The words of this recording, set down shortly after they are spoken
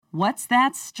What's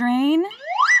that strain?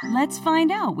 Let's find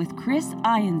out with Chris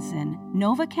Ianson,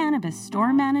 Nova Cannabis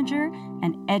store manager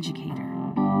and educator.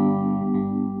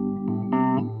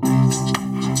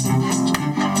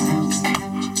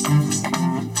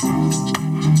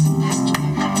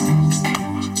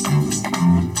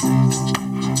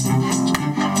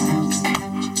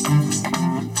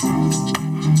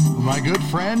 My good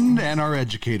friend and our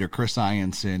educator, Chris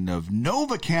Ianson of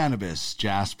Nova Cannabis,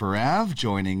 Jasper Ave,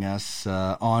 joining us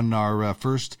on our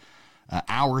first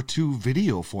hour 2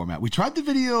 video format. We tried the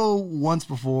video once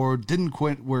before, didn't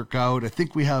quite work out. I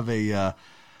think we have a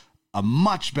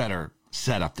much better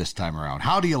setup this time around.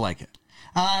 How do you like it?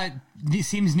 It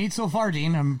seems neat so far,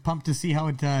 Dean. I'm pumped to see how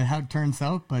it turns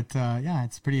out, but yeah,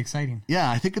 it's pretty exciting.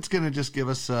 Yeah, I think it's going to just give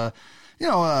us a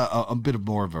bit of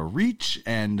more of a reach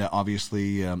and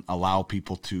obviously allow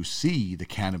people to see the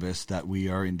cannabis that we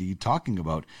are indeed talking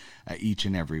about each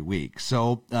and every week.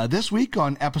 So this week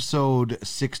on episode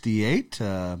 68,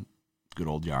 good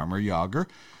old Yarmer Yager,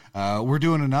 we're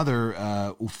doing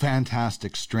another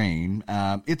fantastic strain.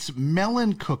 It's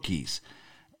Melon cookies.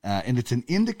 And it's an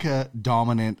indica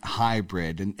dominant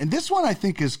hybrid. And this one I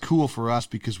think is cool for us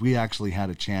because we actually had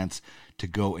a chance to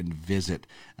go and visit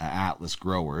Atlas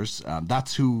Growers.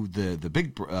 That's who the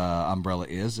big umbrella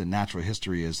is, and Natural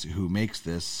History is who makes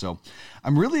this. So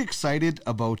I'm really excited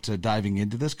about diving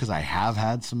into this because I have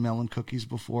had some melon cookies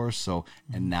before. So,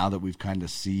 and now that we've kind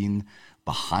of seen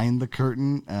behind the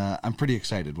curtain, I'm pretty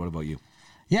excited. What about you?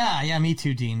 Yeah, me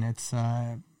too, Dean. It's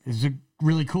a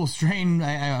really cool strain.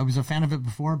 I was a fan of it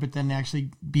before, but then actually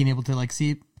being able to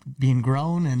see it being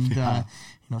grown and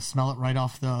smell it right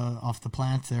off the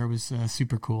plant there was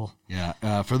super cool.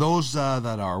 Yeah. For those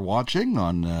that are watching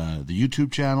on the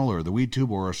YouTube channel or the WeedTube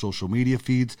or our social media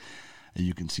feeds,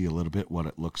 you can see a little bit what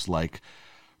it looks like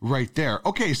right there.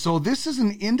 Okay, so this is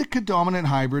an indica dominant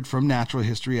hybrid from Natural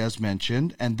History, as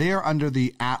mentioned, and they are under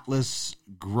the Atlas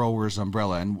Growers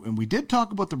umbrella. And we did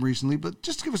talk about them recently, but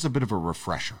just give us a bit of a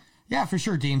refresher. Yeah, for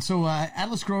sure, Dean. So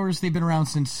Atlas Growers, they've been around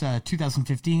since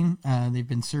 2015. They've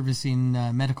been servicing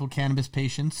medical cannabis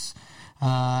patients.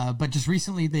 But just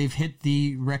recently, they've hit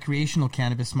the recreational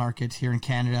cannabis market here in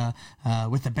Canada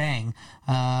with a bang.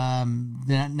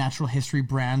 The Natural History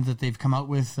brand that they've come out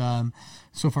with,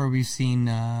 so far we've seen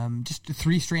just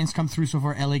 3 strains come through so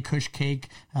far: LA Kush Cake,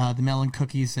 the Melon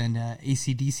Cookies, and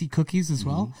AC/DC Cookies as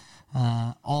well.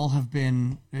 All have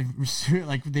been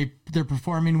they're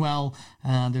performing well.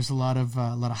 There's a lot of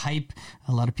hype.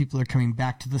 A lot of people are coming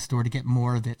back to the store to get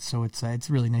more of it. So it's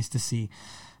really nice to see.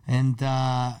 And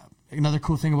another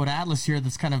cool thing about Atlas here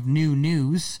that's kind of new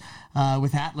news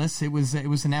with Atlas. It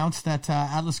was announced that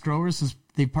Atlas Growers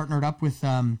they've partnered up with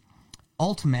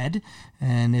AltMed,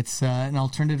 and it's an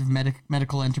alternative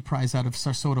medical enterprise out of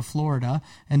Sarasota, Florida,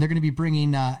 and they're going to be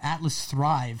bringing Atlas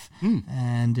Thrive,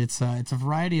 and it's a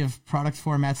variety of product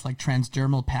formats like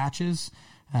transdermal patches,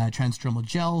 transdermal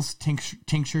gels,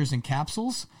 tinctures, and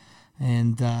capsules.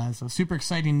 And so super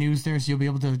exciting news there. So you'll be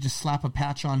able to just slap a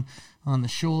patch on the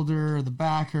shoulder or the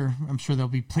back, or I'm sure there'll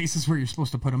be places where you're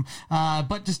supposed to put them.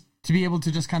 But just to be able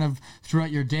to just kind of throughout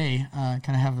your day, kind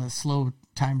of have a slow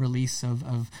time release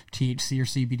of THC or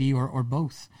CBD or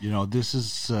both. This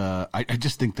is, I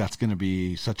just think that's going to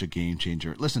be such a game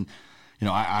changer. Listen,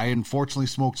 I unfortunately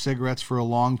smoked cigarettes for a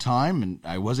long time and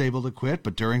I was able to quit,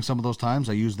 but during some of those times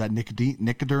I used that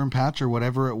Nicoderm patch or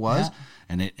whatever it was,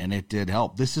 and it did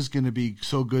help. This is going to be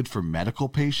so good for medical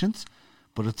patients,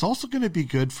 but it's also going to be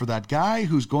good for that guy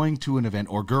who's going to an event,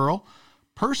 or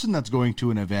person that's going to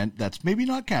an event that's maybe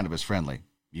not cannabis friendly.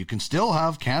 You can still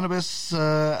have cannabis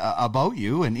about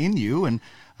you and in you and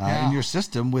in your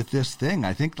system with this thing.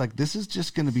 I think this is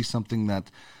just going to be something that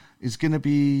is going to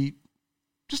be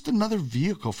just another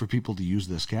vehicle for people to use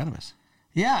this cannabis.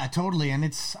 Yeah, totally. And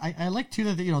it's I like too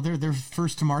that they're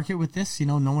first to market with this.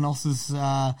 No one else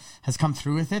has come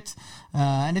through with it.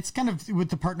 And it's kind of with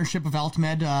the partnership of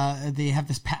AltMed, they have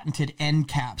this patented end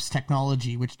caps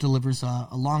technology which delivers a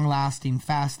long-lasting,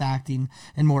 fast-acting,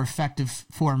 and more effective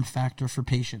form factor for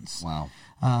patients. Wow.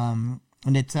 And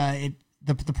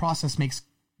the process makes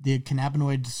the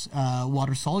cannabinoids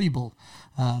water soluble,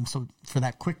 so for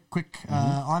that quick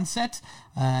onset,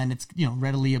 and it's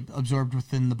readily absorbed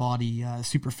within the body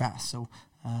super fast. So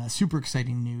super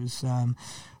exciting news.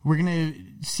 We're gonna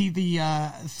see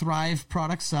the Thrive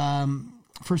products.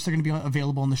 First, they're going to be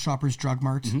available on the Shoppers Drug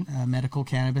Mart medical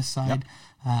cannabis side.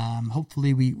 Yep.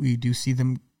 Hopefully, we do see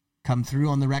them come through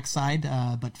on the rec side,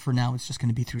 but for now it's just going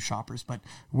to be through Shoppers. But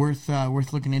worth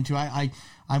looking into. I'm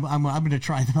going to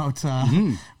try them out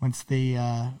once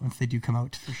they do come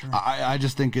out for sure. I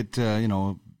just think it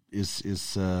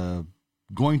is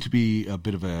going to be a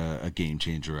bit of a game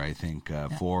changer, I think,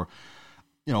 for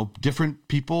different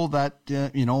people that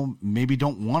maybe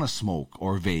don't want to smoke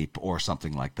or vape or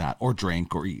something like that, or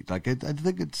drink or eat. Like I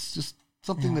think it's just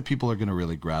something that people are going to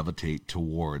really gravitate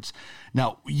towards.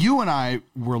 Now, you and I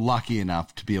were lucky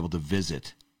enough to be able to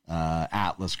visit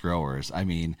Atlas Growers. I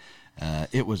mean,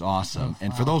 it was awesome.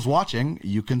 And for those watching,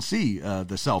 you can see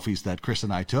the selfies that Chris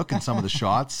and I took and some of the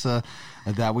shots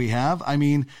that we have. I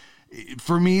mean,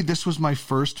 for me, this was my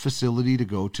first facility to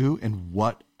go to, and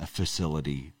what a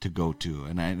facility to go to.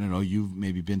 And I know you've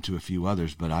maybe been to a few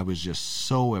others, but I was just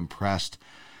so impressed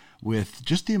with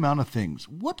just the amount of things.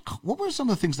 What were some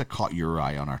of the things that caught your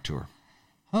eye on our tour?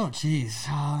 Oh, geez.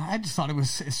 I just thought it was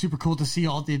super cool to see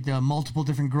all the multiple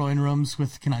different growing rooms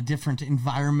with kind of different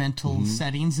environmental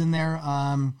settings in there.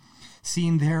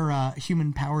 Seeing their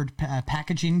human-powered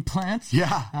packaging plants.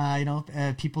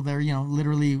 Yeah. People there,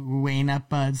 literally weighing up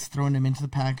buds, throwing them into the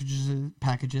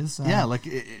packages. Like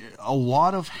a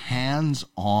lot of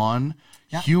hands-on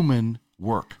human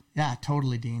work. Yeah,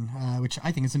 totally, Dean. Which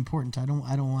I think is important. I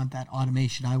don't want that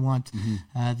automation. I want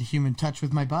the human touch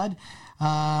with my bud.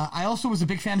 I also was a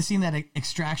big fan of seeing that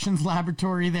extractions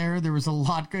laboratory there. There was a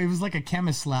lot. It was like a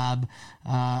chemist lab.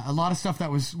 A lot of stuff that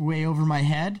was way over my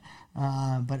head.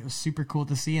 But it was super cool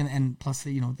to see, and plus,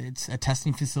 it's a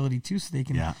testing facility too, so they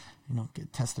can,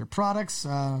 test their products.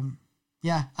 I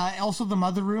also the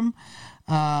mother room,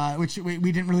 which we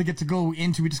didn't really get to go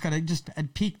into. We just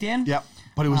had peeked in. Yeah,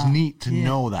 but it was neat to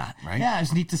know that, right? Yeah, it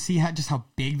was neat to see how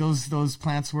big those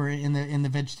plants were in the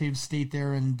vegetative state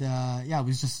there, and it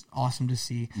was just awesome to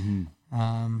see.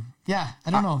 I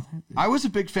don't know. I was a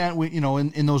big fan.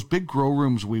 In those big grow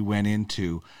rooms we went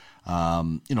into.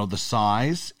 The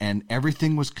size and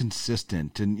everything was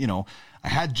consistent. And, I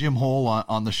had Jim Hole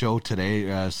on the show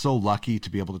today. So lucky to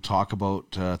be able to talk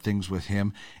about things with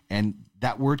him. And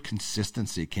that word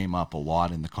consistency came up a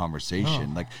lot in the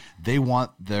conversation. Like they want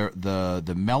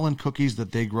the melon cookies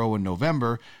that they grow in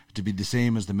November to be the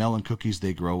same as the melon cookies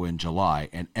they grow in July.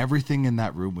 And everything in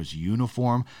that room was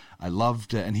uniform. I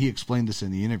loved, and he explained this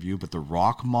in the interview, but the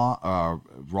rock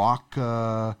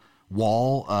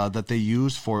wall that they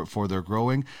use for their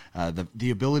growing,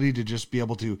 the ability to just be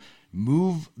able to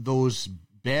move those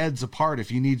beds apart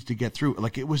if you needed to get through.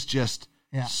 Like it was just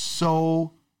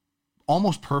so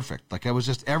almost perfect. Like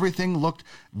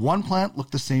one plant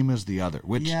looked the same as the other,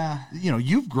 which,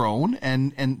 you've grown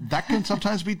and that can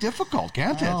sometimes be difficult,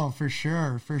 can't it? Oh, for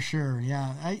sure.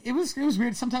 Yeah. It was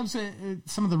weird. Sometimes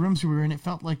some of the rooms we were in, it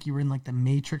felt like you were in like the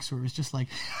Matrix, where it was just like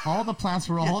all the plants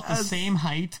were all at the same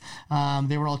height.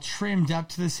 They were all trimmed up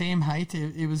to the same height.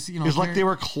 It was, it was like they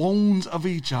were clones of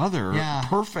each other. Yeah.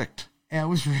 Perfect. Yeah, it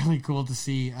was really cool to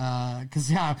see.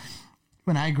 Cause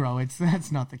when I grow,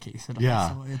 that's not the case at all. Yeah.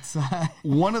 So it's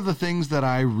one of the things that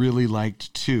I really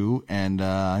liked too, and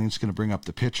I'm just going to bring up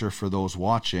the picture for those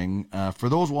watching.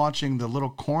 The little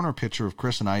corner picture of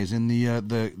Chris and I is in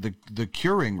the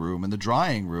curing room and the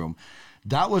drying room.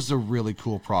 That was a really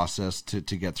cool process to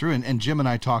get through. And Jim and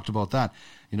I talked about that.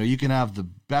 You can have the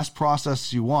best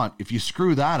process you want. If you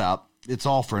screw that up, it's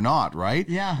all for naught, right?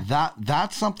 Yeah.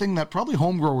 That's something that probably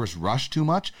home growers rush too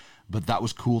much, but that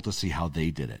was cool to see how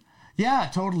they did it. Yeah,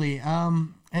 totally.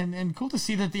 And cool to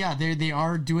see that. They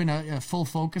are doing a full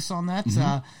focus on that.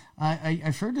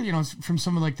 I've heard that, from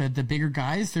some of like the bigger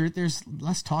guys, there's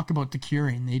less talk about the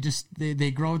curing.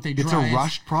 They grow it, they dry. It's a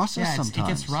rushed process. Yeah, sometimes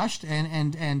it gets rushed,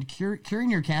 and curing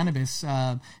your cannabis,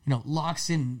 locks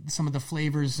in some of the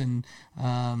flavors, and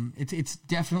it's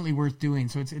definitely worth doing.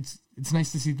 So it's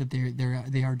nice to see that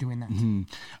they are doing that. Mm-hmm.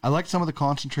 I like some of the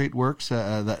concentrate work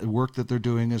that they're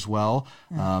doing as well.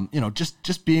 Yeah.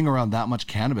 Just being around that much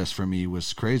cannabis for me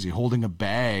was crazy. Holding a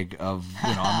bag of,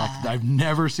 I'm like, I've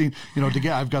never seen,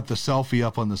 I've got the selfie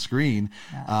up on the screen,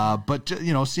 but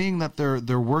seeing that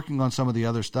they're working on some of the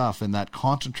other stuff in that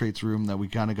concentrates room that we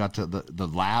kind of got to the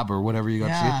lab or whatever you got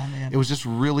to see. Man. It was just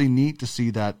really neat to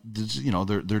see that,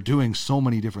 they're doing so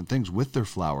many different things with their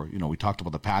flower. We talked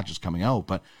about the patches coming out,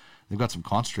 but they've got some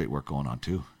concentrate work going on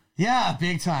too. Yeah,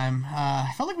 big time.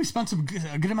 I felt like we spent a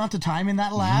good amount of time in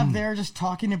that lab there, just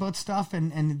talking about stuff,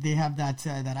 and they have that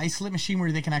isolate machine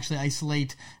where they can actually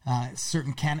isolate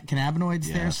certain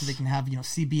cannabinoids there, so they can have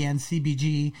CBN,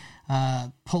 CBG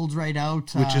pulled right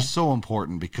out, which is so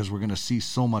important because we're going to see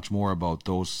so much more about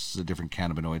those different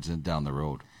cannabinoids down the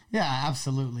road. Yeah,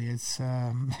 absolutely. It's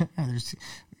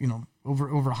over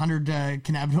 100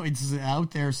 cannabinoids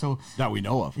out there. So that we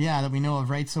know of. Yeah, that we know of,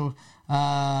 right? So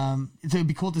it'd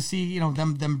be cool to see,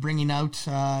 them bringing out,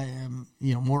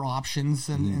 more options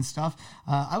and stuff.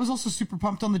 I was also super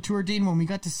pumped on the tour, Dean, when we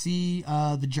got to see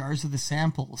the jars of the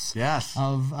samples. Yes.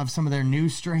 Of some of their new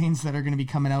strains that are going to be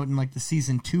coming out in like the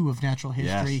season 2 of Natural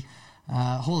History.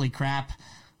 Yes. Holy crap.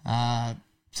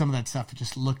 Some of that stuff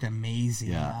just looked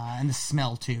amazing. Yeah. And the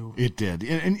smell too. It did.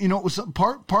 And it was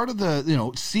part of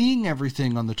the, seeing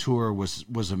everything on the tour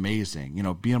was amazing.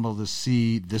 Being able to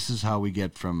see this is how we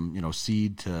get from,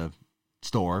 seed to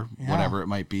store, whatever it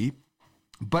might be.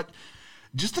 But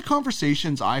just the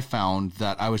conversations I found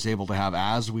that I was able to have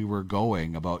as we were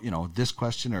going about, this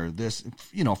question or this,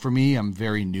 for me, I'm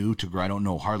very new to grow. I don't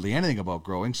know hardly anything about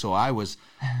growing. So I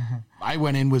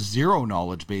went in with zero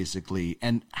knowledge basically,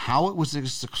 and how it was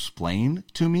explained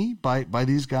to me by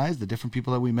these guys, the different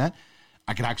people that we met,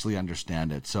 I could actually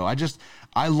understand it. So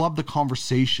I love the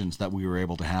conversations that we were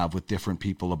able to have with different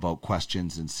people about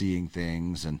questions and seeing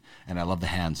things, and I love the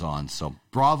hands-on. So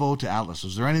bravo to Atlas.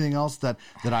 Was there anything else that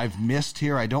I've missed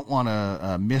here? I don't want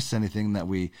to miss anything that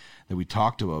we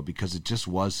talked about, because it just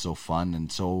was so fun and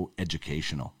so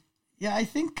educational. Yeah, I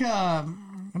think I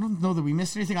don't know that we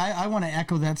missed anything. I want to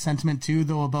echo that sentiment too,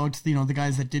 though, about the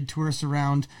guys that did tour us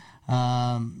around.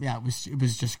 It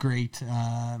was just great.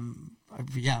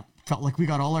 Felt like we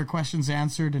got all our questions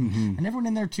answered, and everyone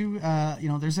in there too.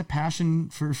 There's a passion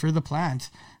for the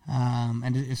plant,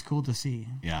 and it's cool to see.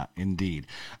 Yeah, indeed.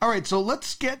 All right, so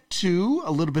let's get to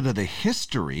a little bit of the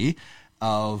history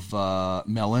of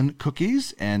Melon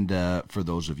cookies, and for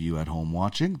those of you at home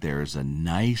watching, there's a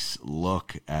nice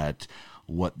look at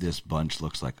what this bunch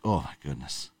looks like. Oh my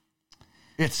goodness.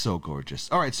 It's so gorgeous.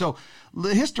 All right, so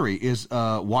the history is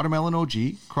Watermelon OG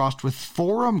crossed with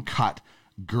Forum Cut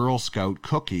Girl Scout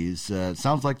cookies.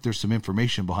 Sounds like there's some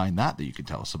information behind that you could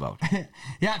tell us about.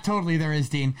 Yeah, totally there is,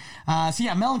 Dean.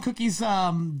 Melon cookies,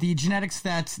 the genetics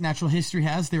that Natural History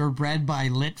has, they were bred by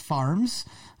Lit Farms,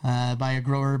 by a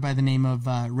grower by the name of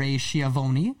Ray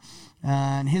Schiavone.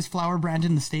 And his flower brand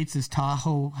in the States is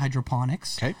Tahoe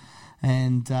Hydroponics. Okay.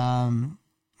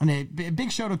 And a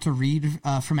big shout out to Reed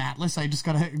from Atlas. I just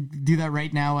got to do that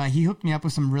right now. He hooked me up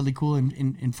with some really cool and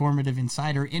informative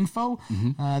insider info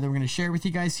that we're going to share with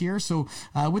you guys here. So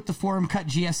with the Forum Cut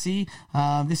GSC,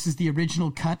 this is the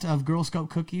original cut of Girl Scout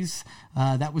cookies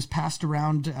that was passed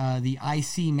around the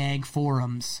IC Mag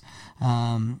forums,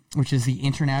 which is the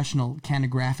International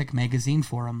Canographic Magazine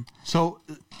Forum. So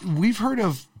we've heard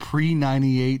of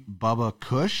pre-98 Bubba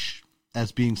Kush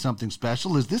as being something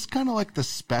special. Is this kind of like the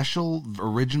special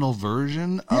original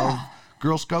version of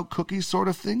Girl Scout cookies sort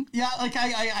of thing? Yeah, like I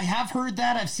have heard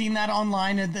that. I've seen that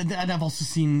online, and I've also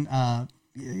seen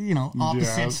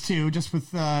opposites too. Just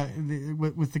with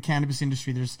the cannabis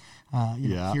industry, there's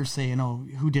hearsay,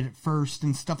 who did it first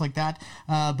and stuff like that.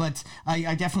 But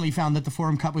I definitely found that the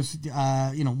Forum Cut was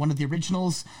one of the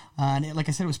originals, and like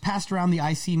I said, it was passed around the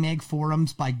IC Mag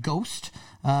forums by Ghost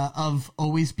of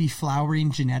Always Be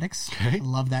Flowering Genetics. Okay. I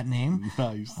love that name.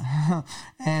 Nice.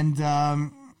 And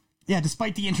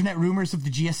despite the internet rumors of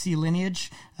the GSC lineage,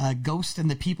 Ghost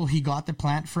and the people he got the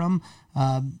plant from,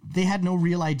 they had no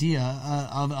real idea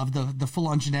of the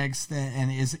full-on genetics,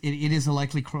 and it is a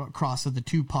likely cross of the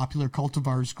two popular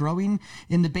cultivars growing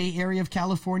in the Bay Area of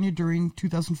California during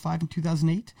 2005 and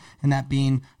 2008, and that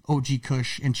being OG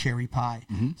Kush and Cherry Pie.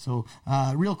 So,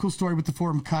 real cool story with the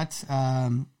Forum Cut.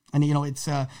 And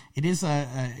it is a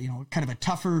kind of a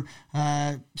tougher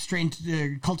strain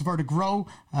cultivar to grow.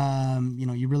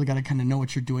 You really got to kind of know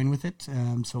what you're doing with it.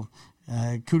 So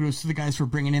kudos to the guys for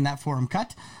bringing in that Forum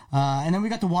Cut. And then we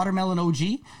got the Watermelon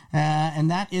OG, and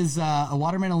that is a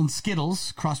watermelon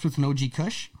Skittles crossed with an OG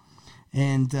Kush.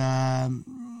 And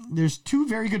there's two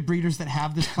very good breeders that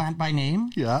have this plant by name.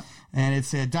 Yeah. And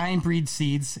it's Dying Breed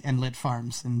Seeds and Lit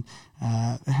Farms. And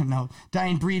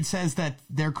Dying Breed says that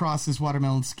their cross is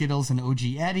Watermelon Skittles and OG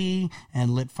Eddie, and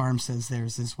Lit Farm says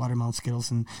theirs is Watermelon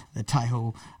Skittles and the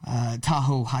Tahoe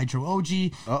Hydro OG.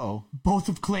 Uh-oh. Both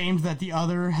have claimed that the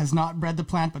other has not bred the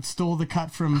plant but stole the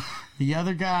cut from the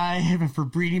other guy for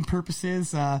breeding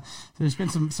purposes. There's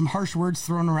been some harsh words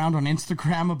thrown around on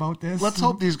Instagram about this. Let's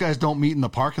hope these guys don't meet in the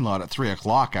parking lot at 3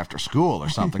 o'clock after school or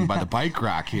something by the bike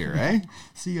rack here, eh?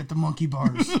 See you at the monkey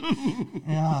bars.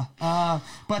 Yeah.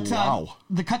 Wow.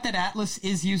 The cut that Atlas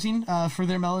is using for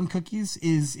their melon cookies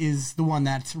is the one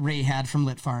that Ray had from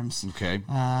Lit Farms. Okay.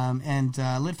 And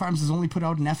Lit Farms has only put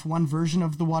out an F1 version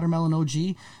of the Watermelon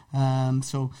OG.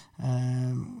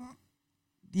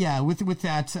 With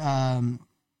that,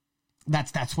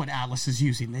 that's what Atlas is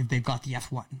using. They've got the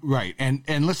F1. Right.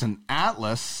 And listen,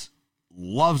 Atlas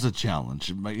loves a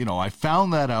challenge. I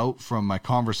found that out from my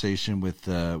conversation with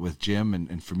Jim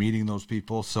and from meeting those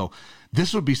people. So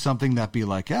this would be something that'd be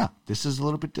like, yeah, this is a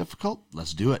little bit difficult.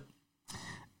 Let's do it.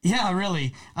 Yeah,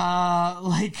 really.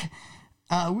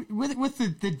 With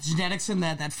the genetics in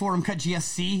that forum cut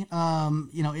GSC,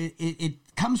 it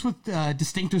comes with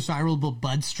distinct desirable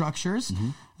bud structures,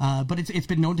 but it's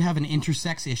been known to have an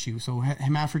intersex issue. So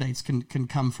hermaphrodites can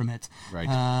come from it,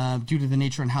 right? Due to the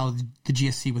nature and how the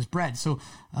GSC was bred. So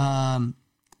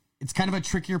it's kind of a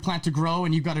trickier plant to grow,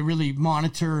 and you've got to really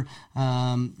monitor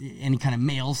any kind of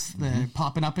males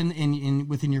popping up in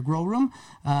within your grow room.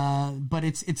 But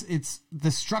it's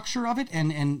the structure of it,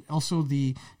 and also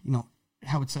the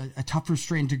how it's a tougher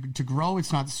strain to grow.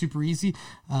 It's not super easy,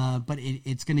 but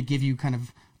it's going to give you kind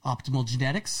of optimal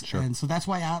genetics. Sure. And so that's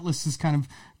why Atlas is kind of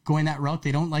going that route.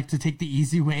 They don't like to take the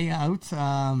easy way out,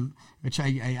 which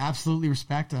I absolutely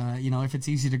respect. If it's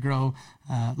easy to grow,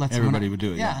 let everybody would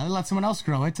do it. Yeah, let someone else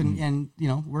grow it and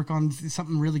work on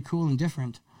something really cool and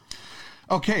different.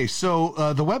 Okay,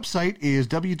 so the website is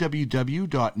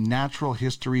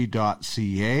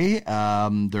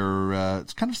www.naturalhistory.ca.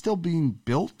 It's kind of still being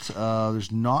built.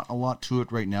 There's not a lot to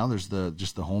it right now. There's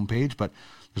just the homepage, but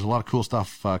there's a lot of cool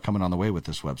stuff coming on the way with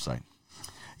this website.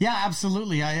 Yeah,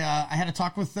 absolutely. I had a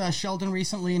talk with Sheldon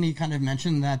recently, and he kind of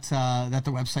mentioned that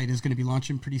the website is going to be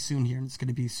launching pretty soon here, and it's going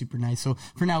to be super nice. So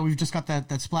for now, we've just got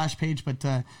that splash page, but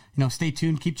stay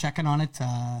tuned, keep checking on it.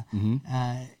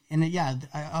 And I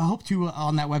hope to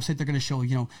on that website they're going to show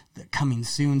the coming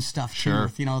soon stuff. Sure.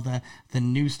 Too, with the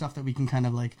new stuff that we can kind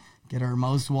of like get our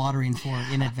mouths watering for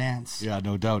in advance. Yeah,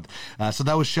 no doubt. So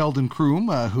that was Sheldon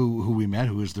Kroom, who we met,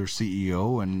 who is their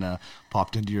CEO, and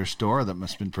popped into your store. That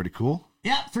must have been pretty cool.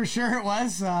 Yeah, for sure it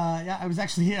was. I was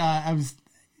actually I was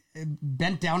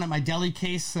bent down at my deli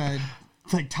case,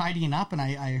 like tidying up, and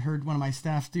I heard one of my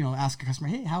staff, ask a customer,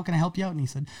 "Hey, how can I help you out?" And he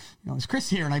said, "It's Chris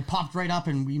here," and I popped right up,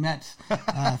 and we met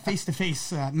face to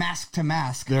face, mask to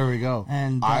mask. There we go,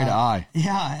 and eye to eye.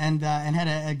 Yeah, and had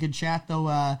a good chat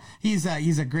though. He's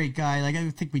a great guy. Like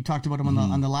I think we talked about him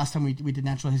on the last time we did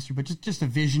natural history, but just a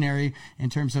visionary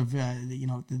in terms of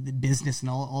the business and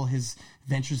all his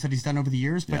ventures that he's done over the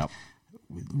years. But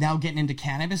now getting into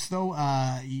cannabis, though,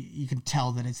 you can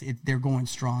tell that they're going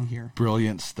strong here.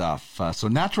 Brilliant stuff. So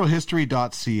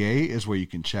naturalhistory.ca is where you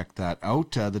can check that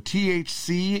out. The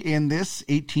THC in this,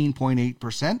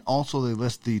 18.8%. Also, they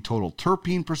list the total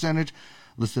terpene percentage,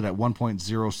 listed at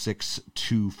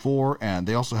 1.0624. And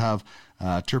they also have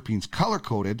terpenes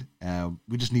color-coded.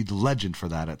 We just need the legend for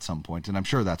that at some point, and I'm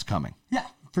sure that's coming. Yeah,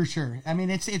 for sure. I mean,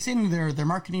 it's in their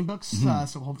marketing books,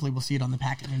 so hopefully we'll see it on the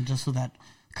packaging just so that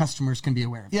customers can be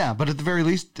aware of it. Yeah, but at the very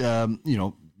least,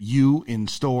 you in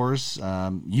stores,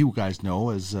 you guys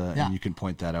know, and you can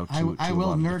point that out to I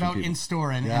will nerd out in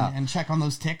store and check on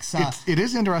those ticks. It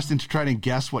is interesting to try to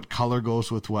guess what color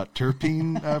goes with what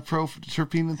terpene,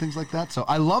 terpene and things like that. So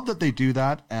I love that they do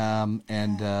that,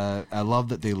 and I love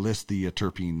that they list the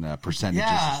terpene percentages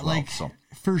as well.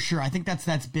 For sure. I think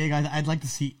that's big. I'd like to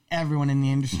see everyone in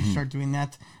the industry start doing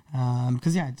that,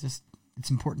 because it's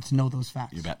important to know those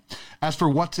facts. You bet. As for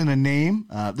what's in a name,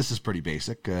 this is pretty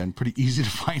basic and pretty easy to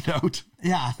find out.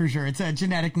 Yeah, for sure. It's a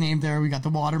genetic name there. We got the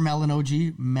watermelon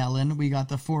OG, Melon. We got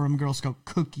the Forum Girl Scout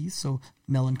cookies, so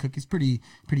melon cookies. Pretty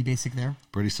basic there.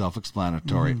 Pretty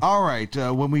self-explanatory. All right.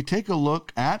 When we take a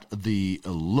look at the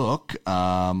look,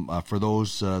 for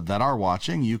those that are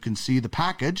watching, you can see the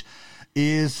package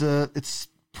is it's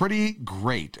pretty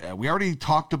great. We already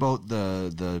talked about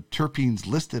the terpenes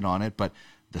listed on it, but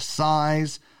the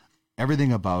size,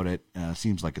 everything about it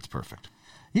seems like it's perfect.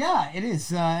 Yeah, it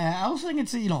is. I also think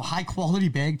it's a high quality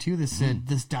bag too. This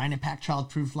Dynapack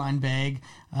childproof line bag.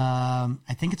 I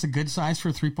think it's a good size for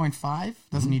a 3.5.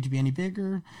 Doesn't need to be any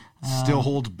bigger. Still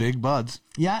holds big buds.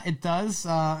 Yeah, it does.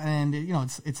 And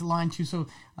it's a line too. So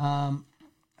I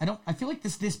feel like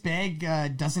this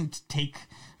bag doesn't take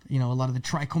a lot of the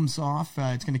trichomes off.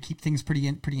 It's going to keep things pretty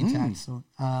intact. So.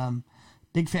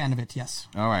 Big fan of it, yes.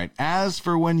 All right. As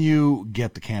for when you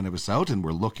get the cannabis out, and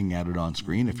we're looking at it on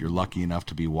screen, if you're lucky enough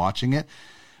to be watching it,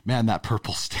 man, that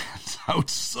purple stands out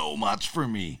so much for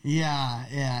me. Yeah,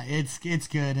 it's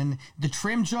good. And the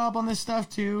trim job on this stuff,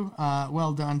 too,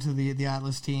 well done to the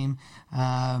Atlas team.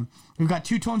 We've got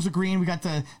two tones of green. We got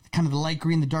the kind of the light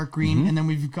green, the dark green, and then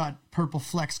we've got purple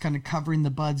flecks kind of covering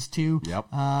the buds, too. Yep.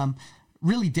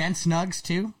 Really dense nugs,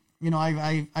 too.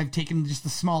 I've taken just a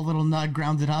small little nug,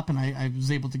 ground it up, and I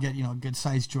was able to get, a good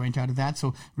sized joint out of that.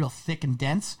 So real thick and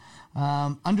dense.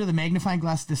 Under the magnifying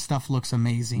glass, this stuff looks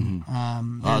amazing.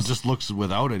 It just looks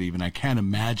without it even. I can't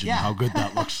imagine how good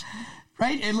that looks.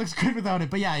 Right? It looks good without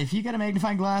it. But yeah, if you get a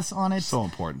magnifying glass on it. So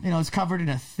important. It's covered in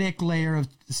a thick layer of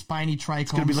spiny trichomes.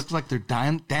 It's going to look like they're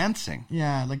dancing.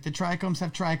 Yeah, like the trichomes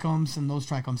have trichomes and those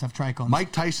trichomes have trichomes.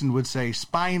 Mike Tyson would say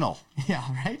spinal. Yeah,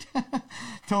 right?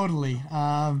 Totally.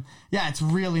 Yeah, it's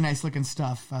really nice looking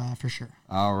stuff for sure.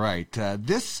 All right.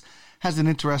 This has an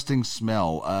interesting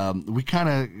smell. We kind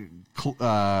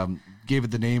of gave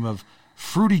it the name of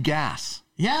fruity gas.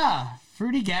 Yeah,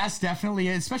 fruity gas definitely,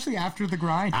 especially after the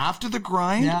grind. After the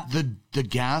grind, Yeah. the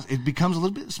gas, it becomes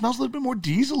smells a little bit more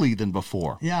diesel-y than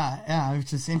before. Yeah,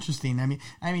 which is interesting. I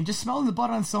mean, just smelling the bud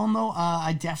on its own though,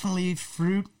 I definitely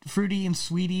fruity and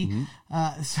sweety,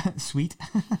 sweet.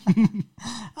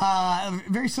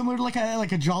 Very similar to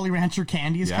like a Jolly Rancher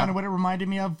candy is kind of what it reminded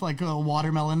me of, like a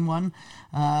watermelon one,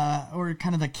 or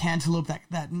kind of the cantaloupe,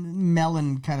 that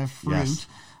melon kind of fruit.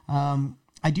 Yes.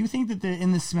 I do think that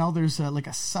in the smell there's like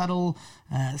a subtle,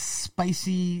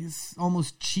 spicy,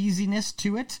 almost cheesiness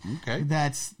to it. Okay.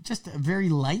 That's just very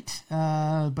light.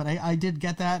 But I did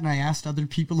get that, and I asked other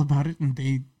people about it, and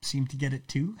they seem to get it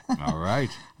too. All right.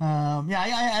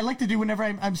 I like to do whenever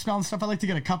I'm smelling stuff. I like to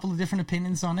get a couple of different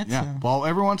opinions on it. Yeah. Well,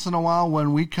 every once in a while,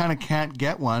 when we kind of can't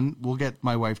get one, we'll get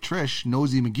my wife Trish,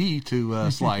 Nosy McGee,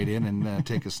 to slide in and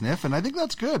take a sniff, and I think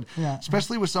that's good. Yeah.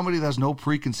 Especially with somebody that has no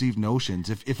preconceived notions.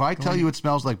 If I tell you it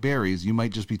smells like berries, you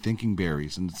might just be thinking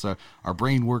berries, and it's our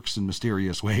brain works in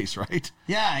mysterious ways, right?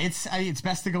 Yeah, it's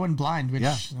best to go in blind, which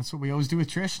that's what we always do with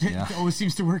Trish. Yeah. It always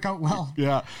seems to work out well.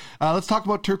 Yeah. Let's talk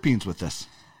about terpenes with this.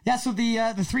 Yeah, so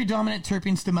the three dominant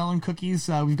terpenes to melon cookies,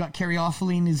 we've got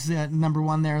caryophyllene is number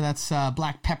one there. That's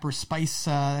black pepper spice.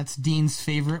 That's Dean's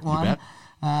favorite one. You bet.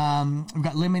 We've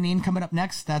got limonene coming up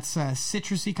next. That's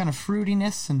citrusy kind of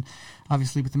fruitiness, and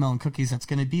obviously with the melon cookies, that's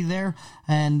going to be there.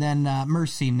 And then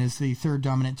myrcene is the third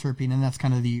dominant terpene, and that's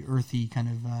kind of the earthy kind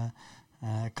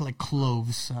of like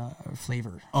cloves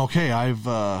flavor. Okay, I've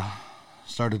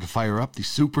started to fire up the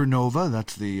Supernova.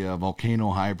 That's the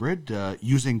volcano hybrid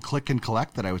using Click and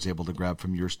Collect that I was able to grab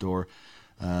from your store.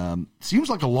 Seems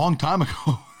like a long time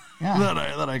ago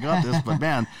that I got this, but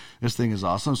man, this thing is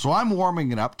awesome. So I'm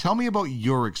warming it up. Tell me about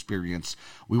your experience.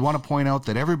 We want to point out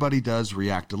that everybody does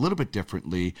react a little bit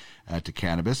differently to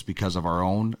cannabis because of our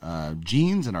own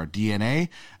genes and our DNA.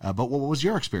 But what was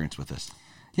your experience with this?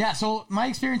 Yeah, so my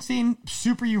experience, Dean,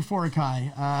 super euphoric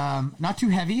high. Not too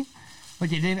heavy.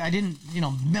 Like I didn't,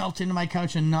 melt into my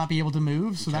couch and not be able to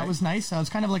move. So that was nice. It was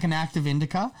kind of like an active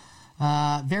indica.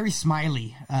 Very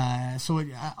smiley. So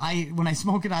when I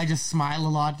smoke it, I just smile a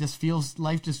lot.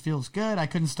 Life just feels good. I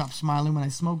couldn't stop smiling when I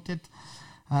smoked it.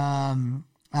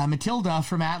 Matilda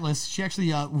from Atlas, she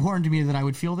actually warned me that I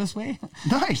would feel this way.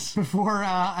 Nice. Before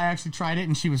I actually tried it,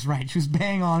 and she was right. She was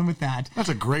bang on with that. That's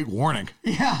a great warning.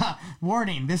 Yeah,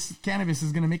 warning. This cannabis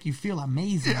is going to make you feel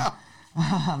amazing.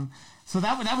 Yeah. So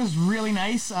that was really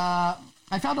nice.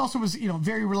 I found also was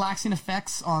very relaxing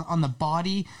effects on the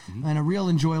body and a real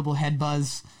enjoyable head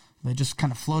buzz that just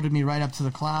kind of floated me right up to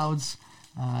the clouds.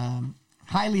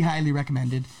 Highly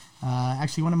recommended.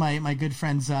 Actually, one of my good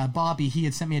friends, Bobby, he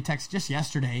had sent me a text just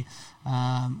yesterday.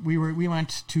 We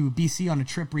went to BC on a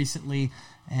trip recently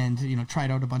and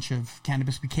tried out a bunch of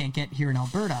cannabis we can't get here in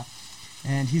Alberta.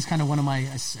 And he's kind of one of I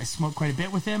smoke quite a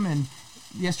bit with him. And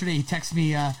yesterday he texted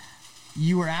me.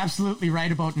 You were absolutely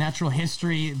right about natural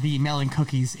history. The melon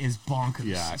cookies is bonkers.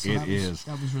 Yeah, so it is.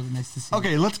 That was really nice to see.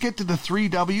 Okay, let's get to the 3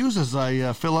 W's as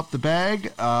I fill up the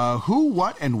bag. Who,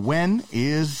 what, and when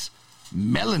is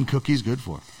melon cookies good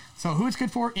for? So who it's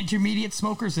good for? Intermediate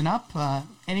smokers and up.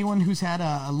 Anyone who's had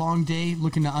a long day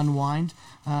looking to unwind.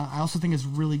 I also think it's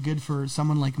really good for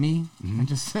someone like me. And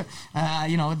just,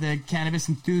 the cannabis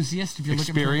enthusiast. If you're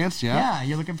Experience, looking for, yeah.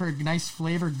 You're looking for a nice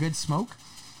flavor, good smoke.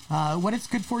 What it's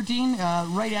good for, Dean,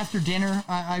 right after dinner.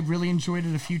 I really enjoyed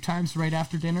it a few times right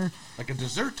after dinner. Like a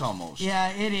dessert almost. Yeah,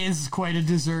 it is quite a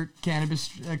dessert cannabis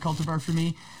cultivar for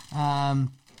me.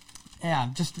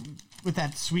 Just with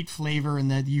that sweet flavor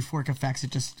and the euphoric effects,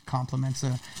 it just complements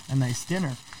a nice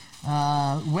dinner.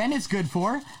 When it's good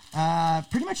for,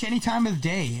 pretty much any time of the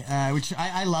day, which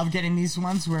I love getting these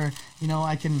ones where,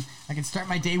 I can start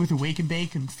my day with a wake and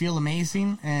bake and feel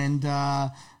amazing and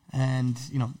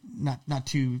not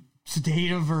too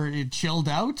sedative or chilled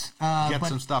out. Get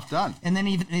some stuff done. And then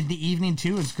even in the evening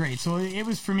too is great. So it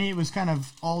was, for me, it was kind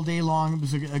of all day long. It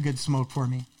was a good smoke for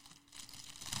me.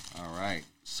 All right.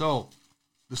 So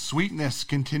the sweetness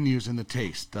continues in the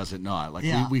taste, does it not?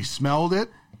 Like we smelled it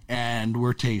and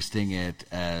we're tasting it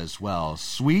as well.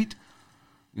 Sweet,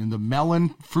 In the melon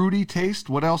fruity taste.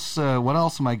 What else? What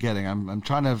else am I getting? I'm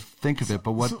trying to think of it,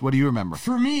 but what do you remember?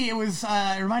 For me, it was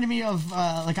it reminded me of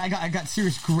I got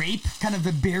serious grape, kind of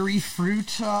the berry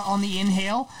fruit on the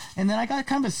inhale, and then I got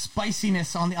kind of a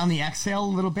spiciness on the exhale a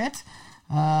little bit.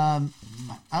 I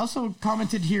also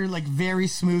commented here like very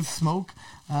smooth smoke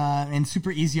and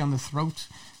super easy on the throat.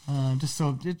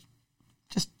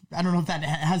 I don't know if that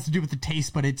has to do with the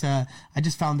taste, but it's I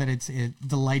just found that it's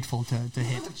delightful to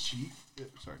hit.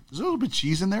 Sorry, is there a little bit of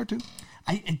cheese in there too?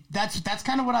 That's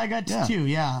kind of what I got too.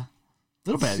 Yeah, a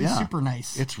little bit. Yeah, super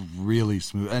nice. It's really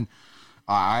smooth, and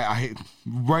I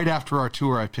right after our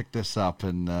tour, I picked this up,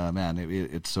 and man,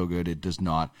 it's so good. It does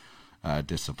not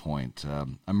disappoint.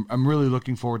 I'm really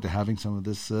looking forward to having some of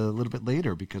this a little bit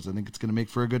later because I think it's going to make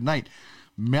for a good night.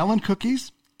 Melon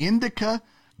cookies, indica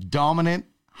dominant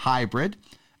hybrid.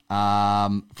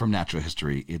 From Natural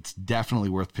History. It's definitely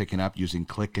worth picking up using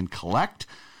Click and Collect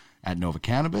at Nova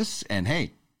Cannabis. And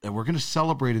hey, we're going to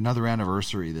celebrate another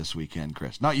anniversary this weekend,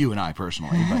 Chris. Not you and I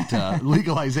personally, but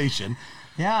legalization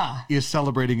is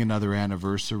celebrating another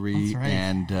anniversary. That's right.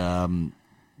 And,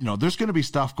 there's going to be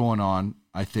stuff going on,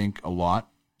 I think, a lot.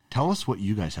 Tell us what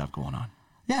you guys have going on.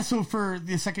 Yeah, so for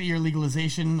the second year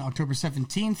legalization, October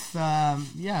 17th,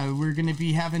 we're going to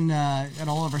be having at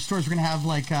all of our stores, we're going to have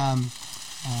like a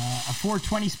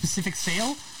 420 specific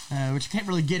sale, which I can't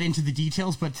really get into the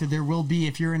details, but there will be,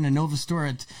 if you're in a Nova store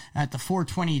at the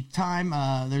 420 time,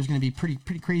 there's going to be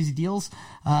pretty crazy deals.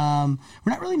 We're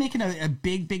not really making a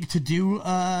big to-do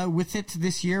with it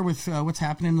this year with what's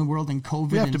happening in the world and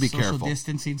COVID and social careful.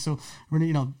 Distancing. So we're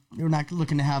not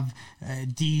looking to have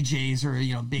DJs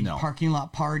or big parking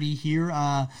lot party here,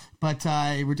 but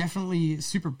we're definitely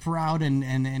super proud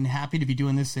and happy to be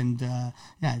doing this, and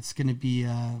it's going to be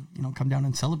come down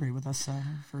and celebrate with us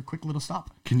for a quick little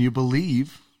stop. Can you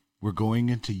believe we're going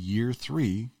into year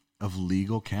 3 of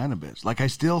legal cannabis? Like, I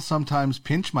still sometimes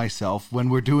pinch myself when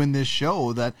we're doing this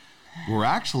show that we're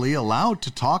actually allowed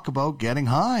to talk about getting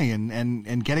high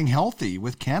and getting healthy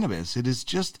with cannabis. It is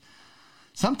just,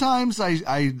 sometimes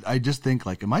I just think,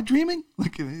 like, am I dreaming?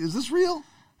 Like, is this real?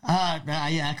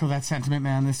 I echo that sentiment,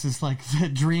 man. This is like the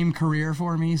dream career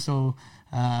for me. So,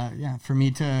 for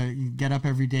me to get up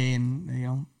every day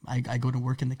and, I go to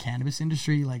work in the cannabis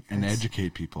industry, and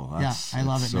educate people. I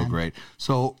love it, so man. Great.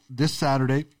 So this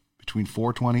Saturday between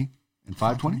 4:20 and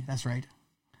 5:20. That's right.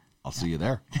 I'll see you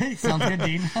there. Sounds good,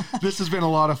 Dean. This has been a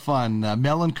lot of fun.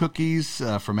 Melon cookies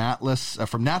from Atlas,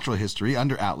 from Natural History,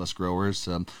 under Atlas Growers.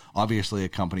 Obviously a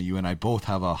company you and I both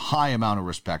have a high amount of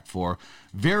respect for.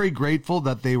 Very grateful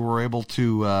that they were able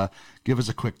to give us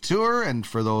a quick tour. And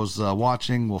for those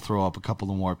watching, we'll throw up a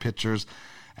couple of more pictures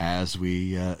as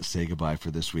we say goodbye for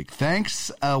this week.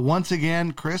 Thanks once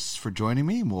again, Chris, for joining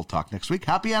me. We'll talk next week.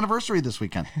 Happy anniversary this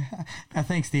weekend.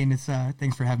 Thanks, Dean.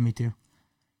 Thanks for having me too.